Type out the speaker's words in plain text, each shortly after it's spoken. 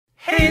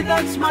Hey,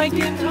 that's Mike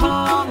and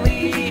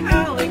Holly,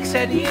 Alex,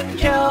 Eddie, and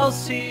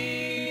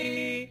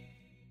Kelsey.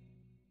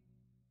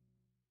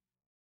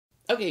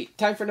 Okay,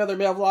 time for another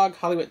mail vlog.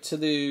 Holly went to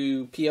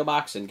the P.O.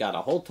 box and got a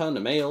whole ton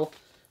of mail.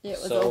 It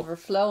was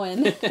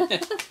overflowing.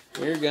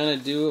 We're gonna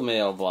do a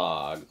mail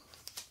vlog.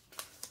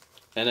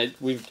 And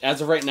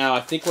as of right now, I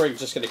think we're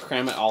just gonna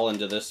cram it all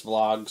into this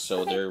vlog,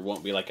 so there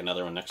won't be like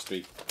another one next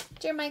week.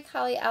 Dear Mike,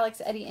 Holly,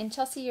 Alex, Eddie, and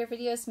Chelsea, your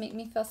videos make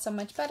me feel so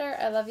much better.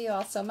 I love you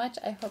all so much.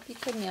 I hope you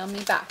could mail me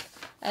back.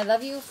 I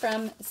love you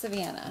from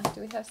Savannah.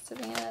 Do we have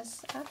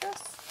Savannah's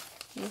address?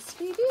 Yes,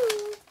 we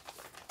do.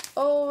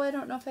 Oh, I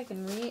don't know if I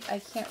can read. I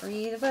can't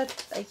read,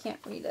 but I can't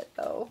read it,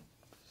 though.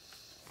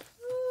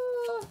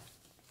 Oh,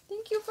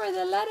 thank you for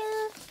the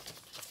letter.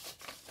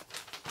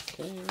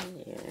 Okay,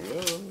 there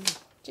we go.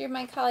 Dear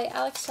Mike, Holly,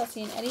 Alex,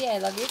 Chelsea, and Eddie, I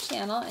love your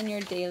channel and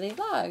your daily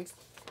vlogs.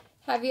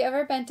 Have you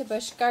ever been to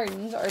Busch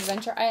Gardens or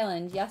Adventure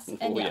Island? Yes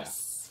and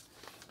yes.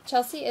 Yeah.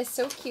 Chelsea is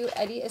so cute.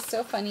 Eddie is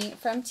so funny.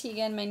 From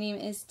Tegan. My name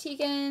is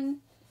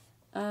Tegan.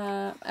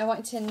 I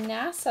went to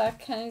NASA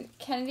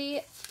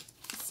Kennedy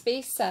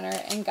Space Center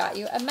and got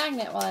you a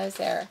magnet while I was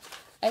there.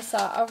 I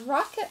saw a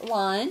rocket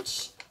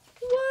launch.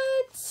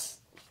 What?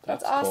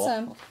 That's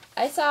awesome. Cool.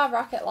 I saw a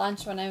rocket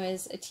launch when I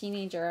was a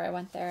teenager. I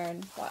went there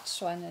and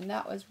watched one, and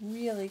that was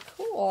really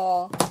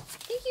cool.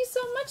 Thank you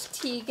so much,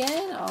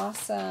 Tegan.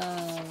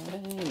 Awesome.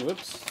 And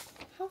whoops.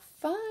 How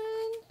fun.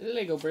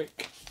 Lego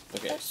brick.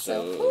 Okay, that's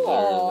so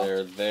cool.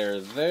 there.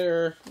 Very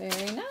nice.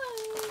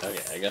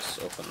 Okay, I guess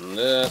open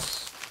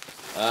this.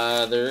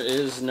 There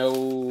is no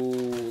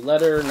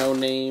letter, no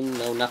name,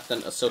 no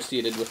nothing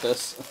associated with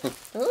this.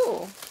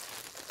 Ooh.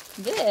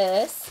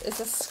 This is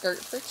a skirt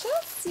for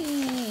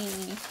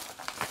Chelsea.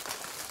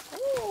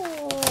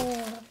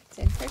 Oh, it's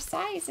in her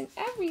size and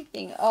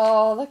everything.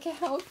 Oh, look at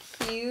how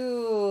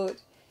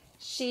cute.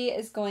 She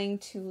is going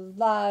to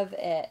love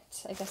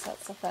it. I guess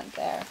that's the front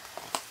there.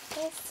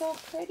 That's so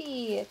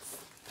pretty. It's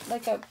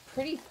like a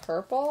pretty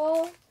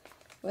purple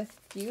with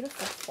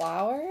beautiful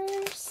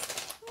flowers.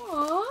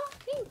 Aw,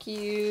 thank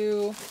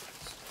you.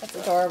 That's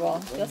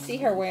adorable. You'll see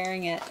her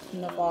wearing it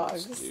in the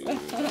vlogs.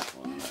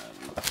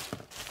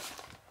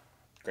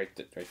 Right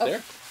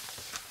there.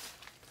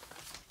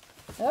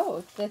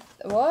 Oh,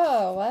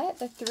 whoa, what?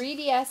 The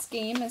 3DS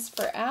game is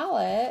for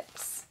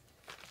Alex.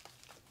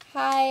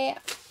 Hi.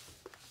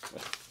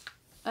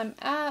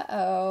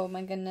 Oh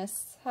my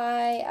goodness.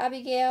 Hi,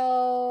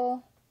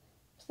 Abigail.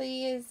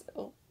 Please.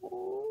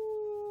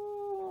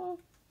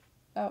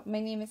 Oh, my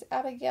name is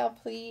Abigail.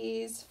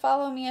 Please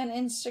follow me on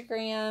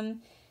Instagram.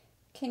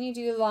 Can you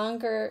do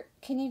longer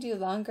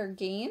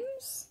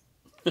games?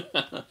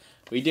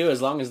 We do,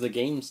 as long as the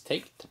games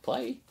take to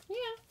play.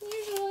 Yeah,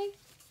 usually.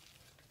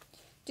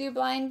 Do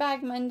blind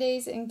bag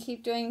Mondays and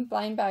keep doing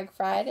blind bag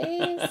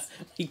Fridays.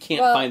 You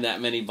can't find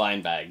that many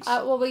blind bags.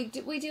 Well, we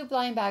do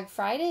blind bag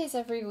Fridays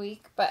every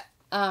week, but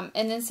and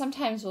then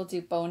sometimes we'll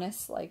do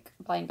bonus like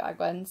blind bag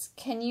ones.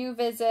 Can you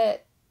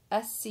visit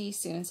SC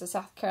soon? So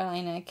South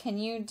Carolina. Can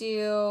you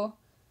do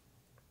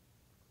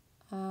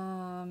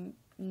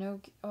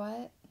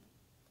what?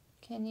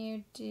 Can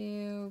you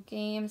do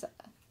games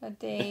a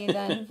day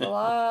then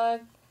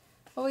vlog?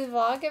 Well, we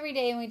vlog every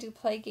day and we do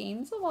play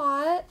games a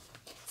lot.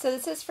 So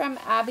this is from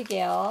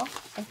Abigail,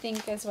 I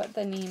think is what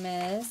the name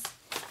is.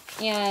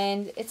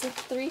 And it's a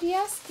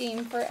 3DS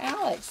game for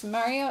Alex.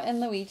 Mario and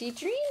Luigi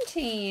Dream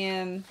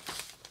Team.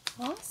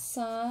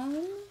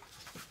 Awesome.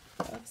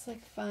 That looks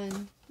like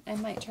fun. I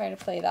might try to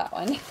play that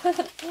one.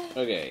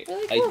 Okay.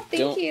 Really cool.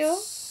 Thank you.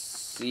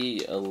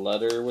 See a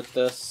letter with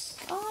this.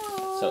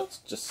 Oh. So it's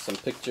just some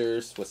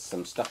pictures with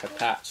some stuff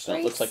attached. So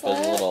it looks like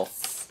there's a little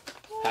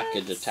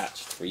package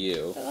attached for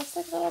you. It looks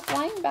like little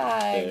blind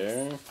bags.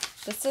 There.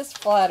 This is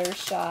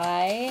Fluttershy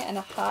and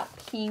a hot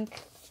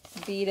pink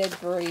beaded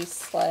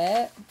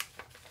bracelet.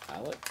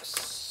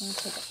 Alex.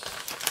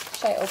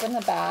 Should I open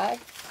the bag?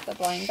 The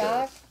blind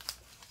bag?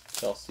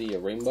 Chelsea, a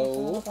rainbow. It's a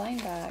little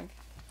blind bag.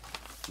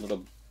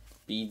 Little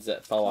beads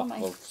that fell off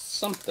of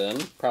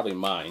something. Probably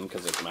mine,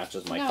 because it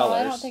matches my colors. No,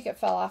 I don't think it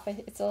fell off.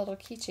 It's a little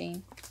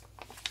keychain.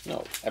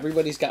 No,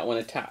 everybody's got one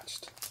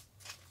attached.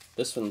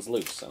 This one's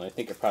loose, and I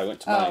think it probably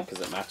went to mine because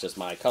it matches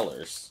my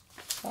colors.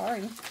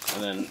 Sorry.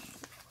 And then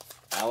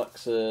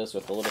Alex's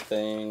with a little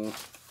thing,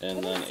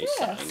 and then a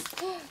sign.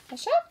 A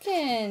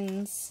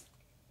Shopkins.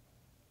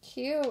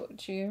 Cute.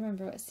 Do you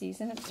remember what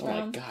season it's from?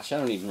 Oh my gosh, I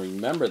don't even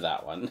remember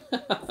that one.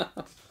 A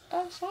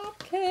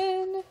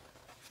Shopkin.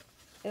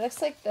 It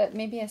looks like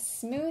maybe a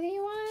smoothie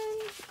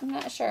one. I'm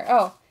not sure.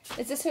 Oh,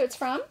 is this who it's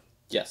from?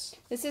 Yes.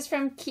 This is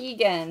from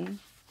Keegan.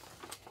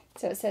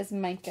 So it says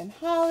Mike and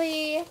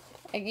Holly.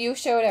 You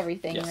showed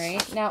everything,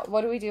 right? Now,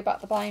 what do we do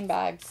about the blind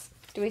bags?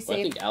 Do we save? Well,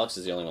 I think Alex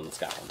is the only one that's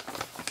got one.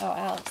 Oh,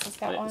 Alex has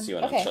got one. I didn't see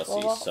one on Chelsea's,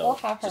 well, we'll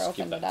have her just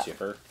open give it that up. to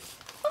her.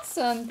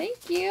 Awesome,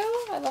 thank you.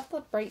 I love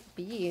the bright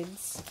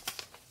beads.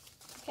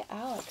 Look at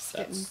Alex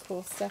getting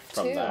cool stuff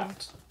from too.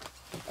 That.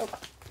 Oh.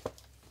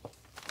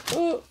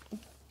 Ooh.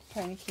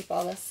 Trying to keep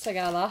all this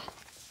together.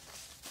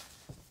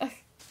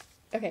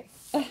 Okay.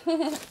 You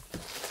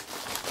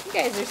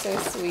guys are so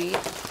sweet.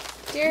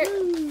 Dear,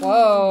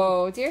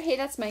 whoa. Dear Hey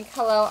That's Mike,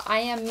 hello. I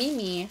am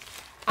Mimi.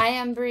 I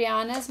am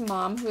Brianna's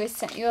mom who has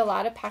sent you a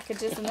lot of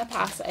packages in the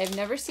past. I have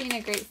never seen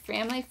a great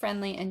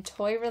family-friendly and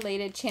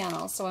toy-related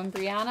channel. So when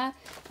Brianna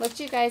looked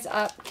you guys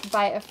up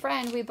by a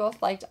friend, we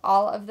both liked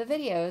all of the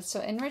videos.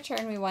 So in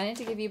return, we wanted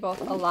to give you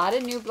both a lot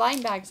of new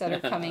blind bags that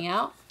are coming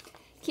out.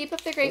 Keep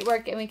up the great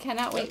work, and we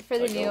cannot wait for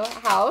the new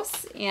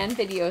house and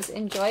videos.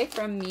 Enjoy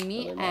from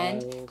Mimi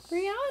and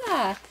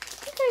Brianna.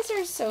 You guys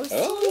are so sweet.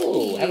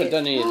 Oh, I haven't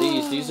done any of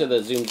these. These are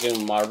the Zoom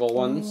Zoom Marvel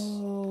ones.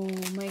 Oh,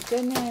 my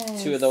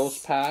goodness. 2 of those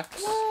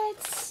packs.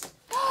 What?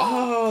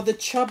 Oh, the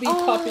chubby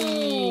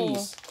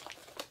puppies.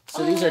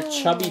 So these are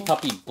chubby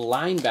puppy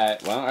blind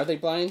bag. Well, are they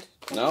blind?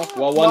 No?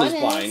 Well, one is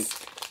blind.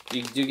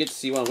 You do get to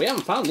see one. We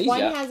haven't found these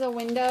yet. One has a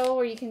window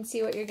where you can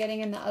see what you're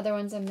getting, and the other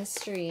one's a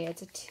mystery.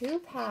 It's a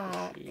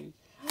 2-pack.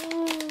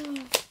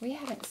 We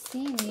haven't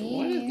seen these.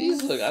 What do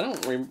these look? I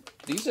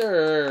don't these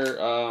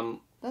are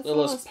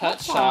Littlest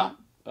Pet Shop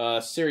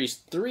Series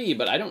 3,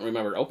 but I don't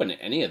remember opening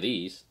any of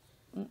these.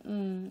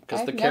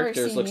 Because the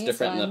characters looks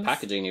different and the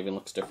packaging even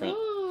looks different.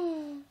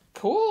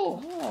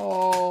 Cool.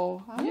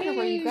 Oh, I wonder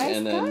where you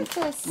guys got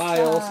this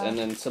Miles, stuff. and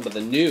then some of the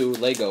new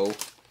Lego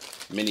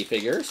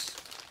minifigures.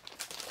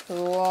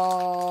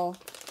 Cool.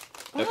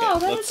 Okay, Wow,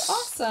 that is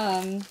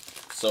awesome.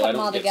 So Put I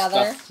them all don't get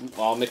together. stuff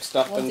all mixed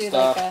up and do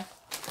stuff. like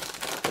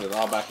Put it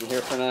all back in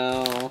here for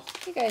now.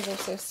 You guys are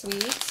so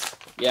sweet.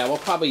 Yeah, we'll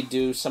probably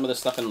do some of this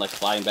stuff in like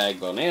Blind Bag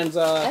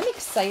Bonanza. I'm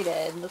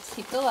excited. Let's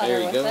keep the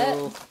letter with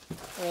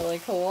it. Really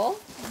cool.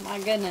 Oh my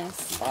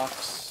goodness.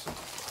 Box.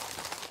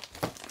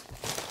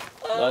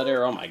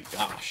 Letter. Oh my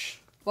gosh.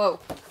 Whoa.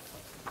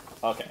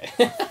 Okay.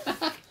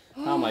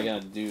 How am I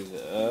gonna do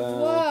this?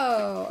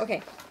 Whoa.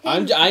 Okay.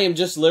 I am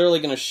just literally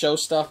gonna show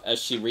stuff as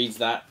she reads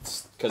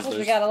that because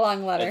we got a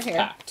long letter it's here.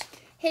 packed.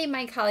 Hey,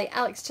 Mike, Holly,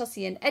 Alex,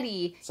 Chelsea, and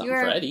Eddie. Something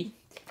for Eddie.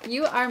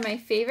 You are my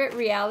favorite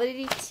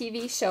reality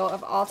TV show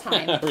of all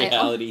time.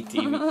 Reality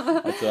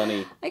TV. That's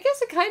funny. I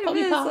guess it kind of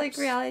is like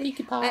reality.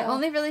 Pop. I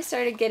only really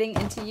started getting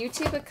into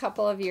YouTube a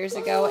couple of years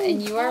ago,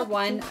 and you are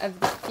one of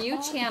the few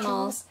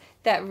channels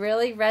that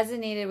really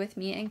resonated with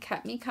me and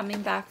kept me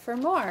coming back for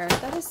more.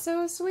 That is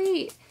so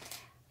sweet.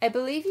 I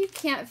believe you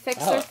can't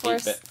fix or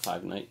force... 8-bit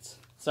 5 nights.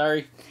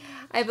 Sorry.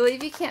 I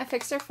believe you can't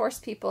fix or force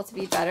people to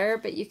be better,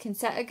 but you can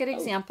set a good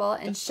example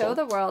and show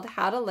the world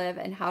how to live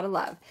and how to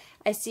love.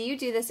 I see you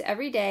do this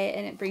every day,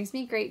 and it brings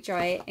me great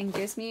joy and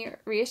gives me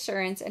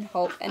reassurance and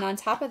hope. And on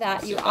top of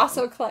that, you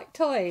also collect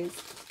toys.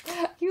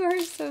 You are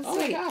so sweet. Oh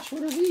my gosh,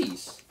 what are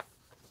these?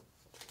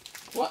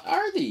 What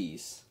are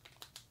these?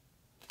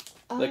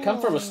 They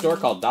come from a store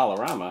called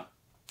Dollarama.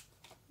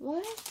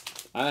 What?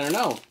 I don't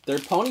know. They're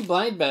Pony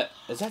Blind Bet.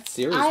 Is that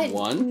Series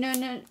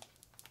 1?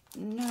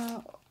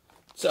 No.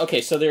 So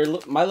okay, so they're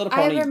My Little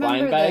Pony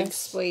blind bags.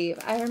 This wave.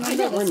 I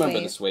don't remember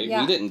this wave.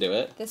 Yeah. We didn't do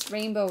it. This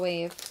rainbow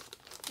wave.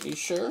 Are you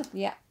sure?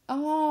 Yeah.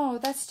 Oh,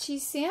 that's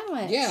cheese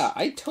sandwich. Yeah,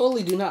 I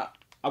totally do not.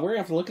 We're going to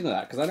have to look into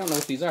that because I don't know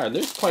what these are.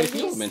 There's quite a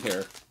few of them in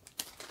here.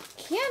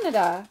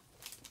 Canada.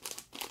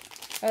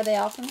 Are they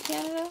all from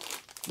Canada?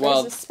 Well, or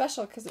is this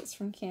special because it's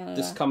from Canada?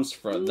 This comes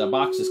from... The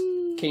boxes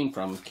came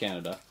from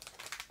Canada.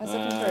 I was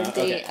looking for a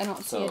date. Okay. I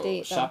don't see a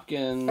date, though.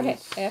 Shopkins. Okay,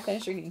 I gotta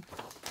finish reading.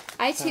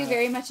 I, too,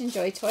 very much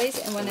enjoy toys,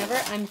 and whenever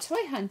I'm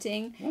toy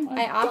hunting,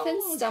 I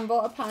often stumble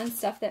upon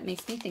stuff that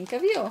makes me think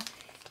of you.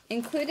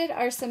 Included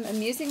are some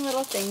amusing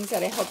little things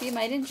that I hope you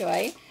might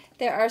enjoy.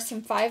 There are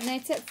some Five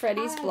Nights at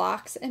Freddy's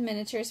blocks and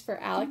miniatures for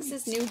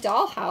Alex's new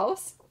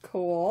dollhouse.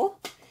 Cool.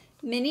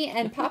 Mini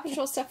and Paw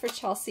Patrol stuff for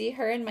Chelsea.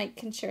 Her and Mike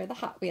can share the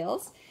Hot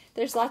Wheels.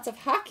 There's lots of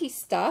hockey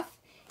stuff,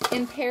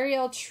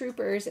 Imperial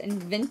Troopers, and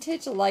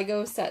vintage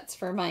Lego sets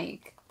for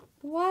Mike.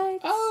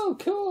 What? Oh,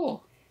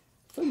 cool.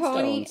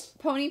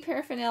 Pony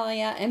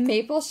paraphernalia and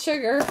maple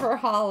sugar for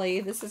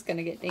Holly. This is going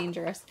to get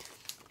dangerous.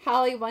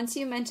 Holly, once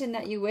you mentioned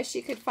that you wish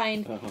you could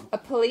find a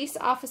police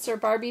officer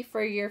Barbie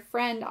for your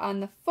friend on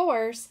the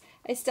force,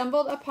 I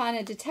stumbled upon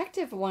a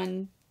detective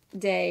one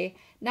day.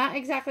 Not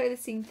exactly the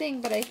same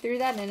thing, but I threw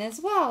that in as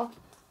well.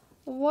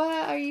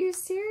 What? Are you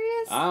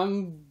serious?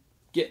 I'm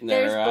getting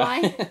there.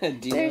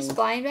 There's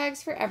blind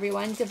bags for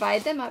everyone.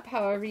 Divide them up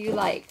however you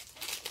like.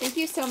 Thank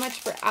you so much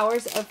for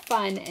hours of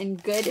fun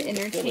and good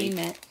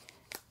entertainment.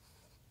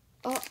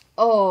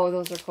 Oh,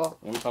 those are cool.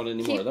 I haven't found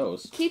any more of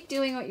those. Keep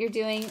doing what you're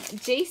doing.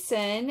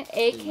 Jason,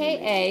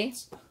 a.k.a.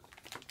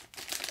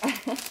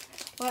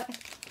 What?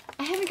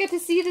 I haven't got to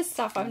see this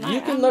stuff. You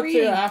can look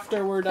through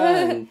after we're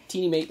done.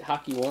 Teeny Mate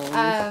Hockey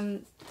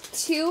 1.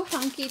 2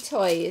 Hunky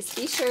Toys.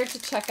 Be sure to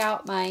check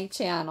out my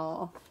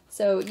channel.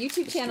 So,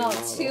 YouTube channel,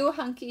 2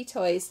 Hunky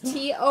Toys.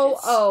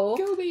 T-O-O.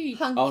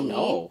 Hunky Oh,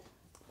 no.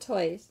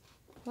 Toys.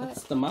 What?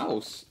 That's the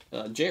mouse.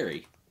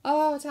 Jerry.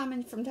 Oh,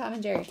 from Tom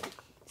and Jerry.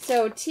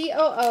 So,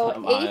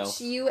 T-O-O-H-U-N-K-Y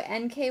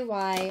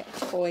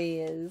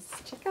Toys.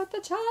 Check out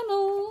the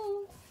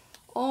channel.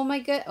 Oh my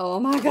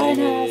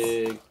goodness.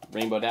 Big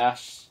Rainbow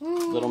Dash.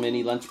 Little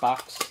mini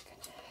lunchbox.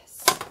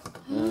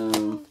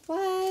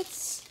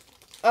 What?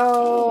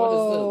 Oh, what is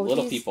the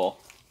Little People?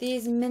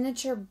 These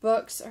miniature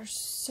books are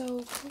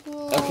so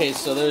cool. Okay,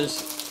 so there's...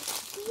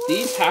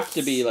 These have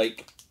to be,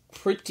 like,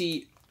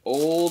 pretty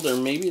old, or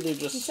maybe they're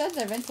just... He said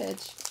they're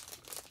vintage.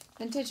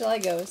 Vintage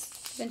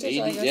Legos. Vintage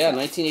Legos. Yeah,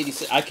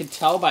 1986. I could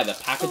tell by the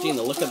packaging,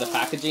 the look of the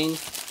packaging.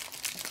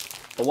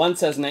 The one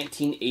says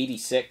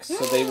 1986,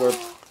 so they were...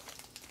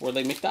 Were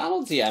they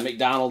McDonald's? Yeah,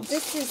 McDonald's.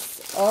 This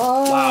is...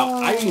 Oh.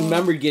 Wow, I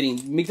remember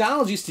getting...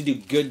 McDonald's used to do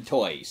good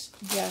toys.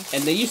 Yes.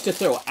 And they used to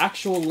throw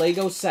actual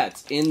Lego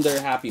sets in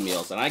their Happy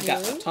Meals, and I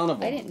got a ton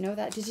of them. I didn't know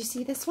that. Did you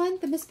see this one?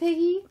 The Miss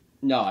Piggy?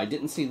 No, I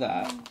didn't see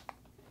that.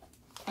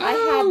 I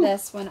had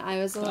this when I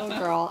was a little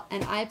girl,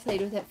 and I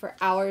played with it for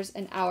hours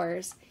and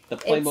hours. The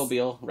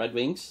Playmobil Red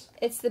Wings?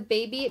 It's the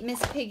baby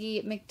Miss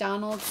Piggy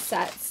McDonald's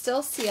set,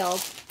 still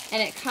sealed,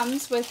 and it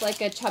comes with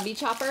like a chubby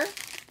chopper.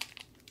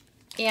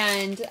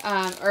 And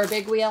or a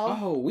big wheel.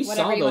 Oh, we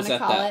saw those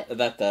at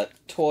that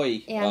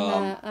toy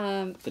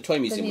and the toy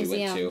museum we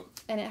went to.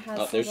 And it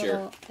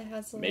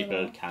has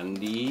maple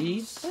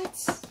candies.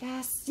 What?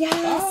 Yes, yes.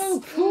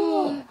 Oh,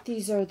 cool.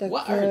 These are the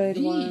what good are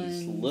these?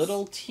 ones.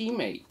 Little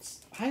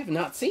teammates. I have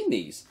not seen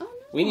these. Oh, no.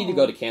 We need to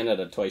go to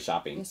Canada toy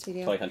shopping. Yes, we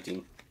do. Toy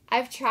hunting.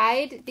 I've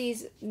tried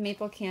these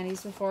maple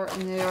candies before,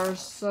 and they are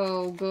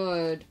so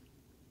good.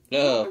 I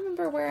don't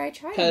remember where I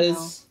tried them.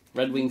 Pez.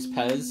 Red Wings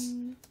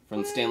Pez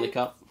from the Stanley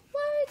Cup.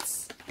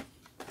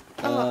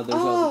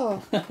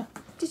 Oh,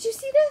 did you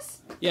see this?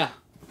 Yeah,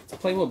 it's a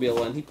Playmobil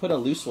one. He put a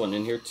loose one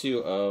in here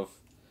too of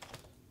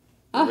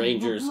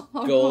Rangers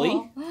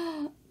goalie.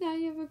 Now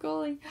you have a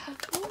goalie.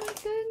 Oh my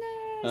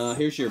goodness.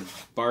 Here's your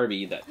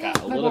Barbie that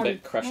got a little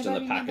bit crushed in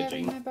the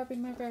packaging. My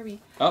Barbie.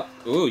 Oh,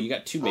 ooh, you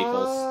got 2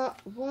 maples.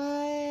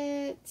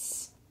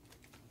 What?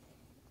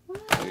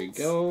 There you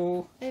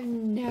go. I've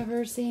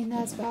never seen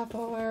this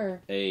before.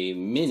 A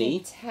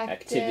mini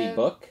activity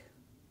book.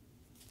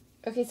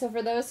 Okay, so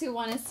for those who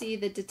want to see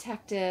the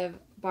Detective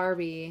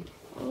Barbie,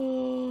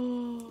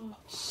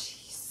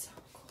 she's so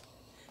cool.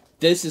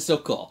 This is so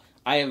cool.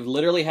 I have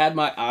literally had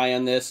my eye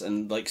on this,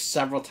 and like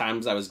several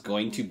times I was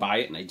going to buy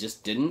it, and I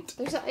just didn't.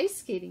 There's an ice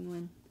skating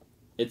one.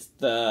 It's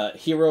the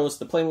Heroes,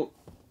 the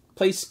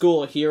Play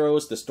School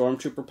Heroes, the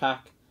Stormtrooper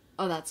pack.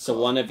 Oh, that's cool.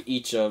 So one of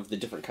each of the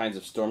different kinds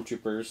of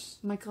Stormtroopers.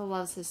 Michael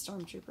loves his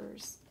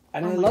Stormtroopers.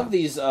 And I love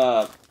these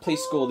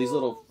these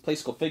little Play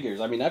School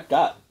figures. I mean, I've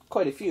got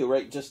quite a few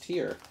right just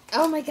here.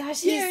 Oh my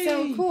gosh, he's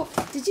so cool.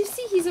 Did you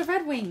see he's a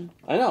Red Wing?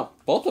 I know,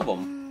 both of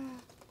them.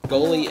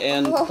 Goalie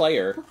and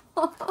player.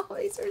 Oh,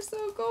 these are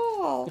so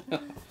cool.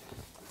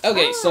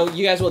 Okay, so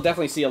you guys will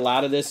definitely see a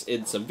lot of this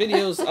in some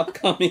videos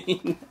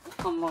upcoming.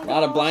 Oh my gosh. A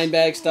lot of blind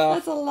bag stuff.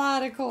 That's a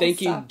lot of cool stuff.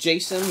 Thank you,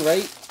 Jason,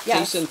 right?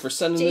 Yes. Jason, for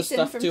sending this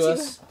stuff to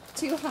us.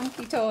 Two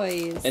hunky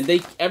toys.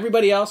 And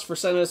everybody else for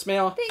sending us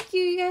mail. Thank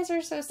you. You guys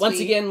are so sweet. Once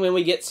again, when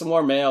we get some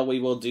more mail, we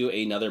will do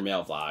another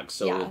mail vlog.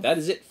 So that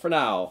is it for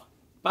now.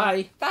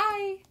 Bye.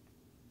 Bye.